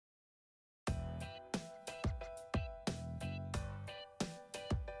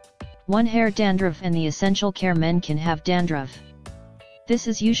1. Hair dandruff and the essential care. Men can have dandruff. This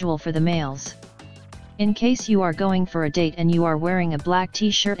is usual for the males. In case you are going for a date and you are wearing a black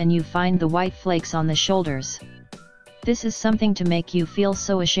t-shirt and you find the white flakes on the shoulders. This is something to make you feel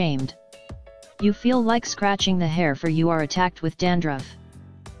so ashamed. You feel like scratching the hair for you are attacked with dandruff.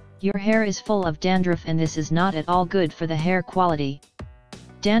 Your hair is full of dandruff and this is not at all good for the hair quality.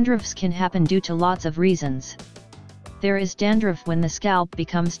 Dandruffs can happen due to lots of reasons. There is dandruff when the scalp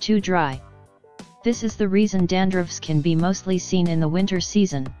becomes too dry. This is the reason dandruffs can be mostly seen in the winter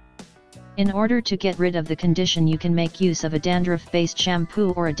season. In order to get rid of the condition, you can make use of a dandruff-based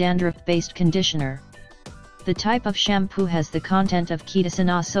shampoo or a dandruff-based conditioner. The type of shampoo has the content of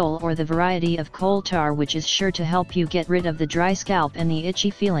ketoconazole or the variety of coal tar, which is sure to help you get rid of the dry scalp and the itchy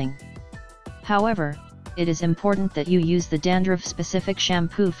feeling. However, it is important that you use the dandruff-specific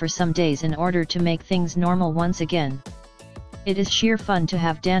shampoo for some days in order to make things normal once again. It is sheer fun to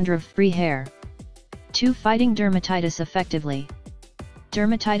have dandruff-free hair. 2. Fighting dermatitis effectively.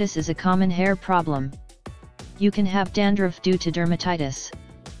 Dermatitis is a common hair problem. You can have dandruff due to dermatitis.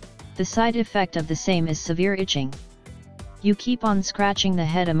 The side effect of the same is severe itching. You keep on scratching the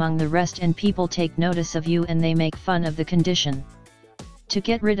head among the rest and people take notice of you and they make fun of the condition. To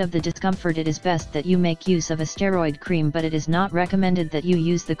get rid of the discomfort, it is best that you make use of a steroid cream, but it is not recommended that you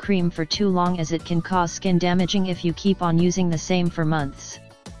use the cream for too long as it can cause skin damaging if you keep on using the same for months.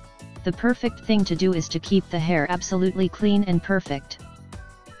 The perfect thing to do is to keep the hair absolutely clean and perfect.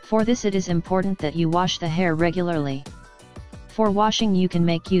 For this it is important that you wash the hair regularly. For washing you can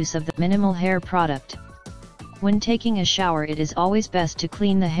make use of the minimal hair product. When taking a shower it is always best to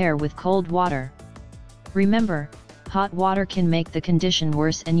clean the hair with cold water. Remember, hot water can make the condition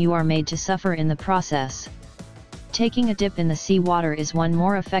worse and you are made to suffer in the process. Taking a dip in the sea water is one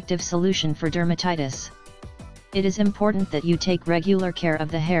more effective solution for dermatitis. It is important that you take regular care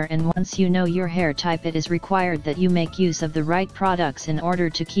of the hair, and once you know your hair type it is required that you make use of the right products in order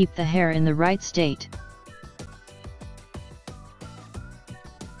to keep the hair in the right state.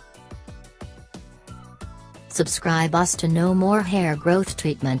 Subscribe us to know more hair growth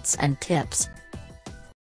treatments and tips.